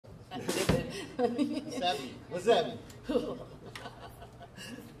What's that mean? What's that mean?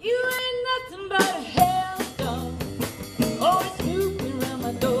 You ain't nothing but a hound dog, always snooping around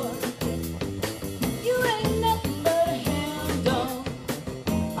my door. You ain't nothing but a hound dog,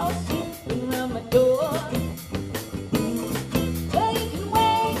 always snooping around my door. Well, you can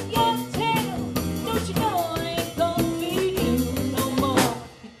wag your tail, don't you know I ain't gonna feed you no more.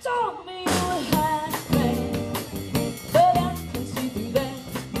 You told me you were high man, but I can see through that.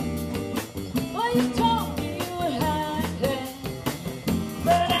 Well, you told me you were high man,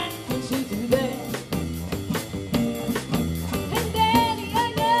 but I can see through that. And Daddy, I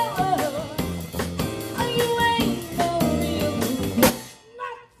know, oh, you ain't no real good,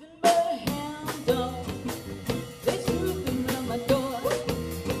 nothing but a hound dog. They snooping around my door.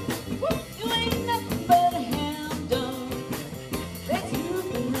 You ain't nothing but a hound dog. They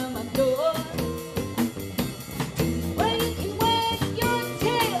snooping around my door. Well, you can wag your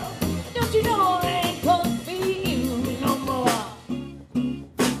tail, don't you know I ain't gonna feed you no more.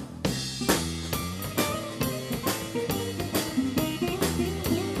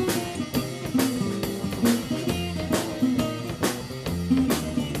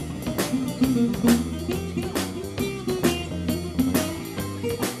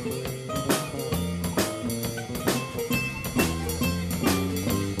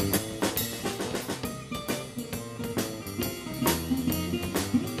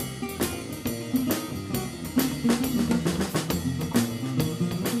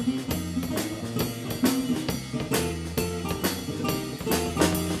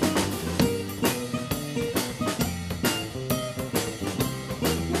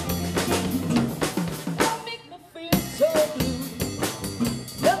 Don't make me feel so blue.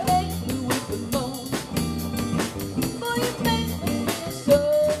 Don't make me weep alone. Boy, you make me feel so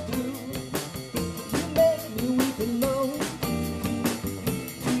blue. You make me weep alone.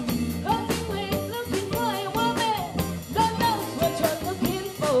 'Cause you ain't looking for a woman. God knows what you're looking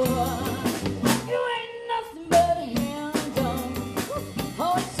for. You ain't nothing but a hound dog,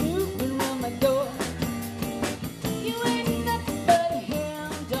 always snooping around my door. You ain't nothing but a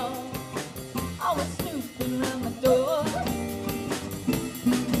hound dog, always snooping around my door.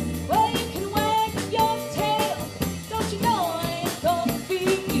 Well, you can wag your tail, don't you know I ain't gonna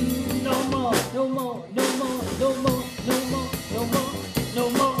feed you no more, no more, no more, no more, no more, no more, no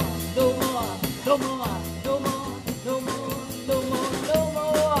more, no more, no more.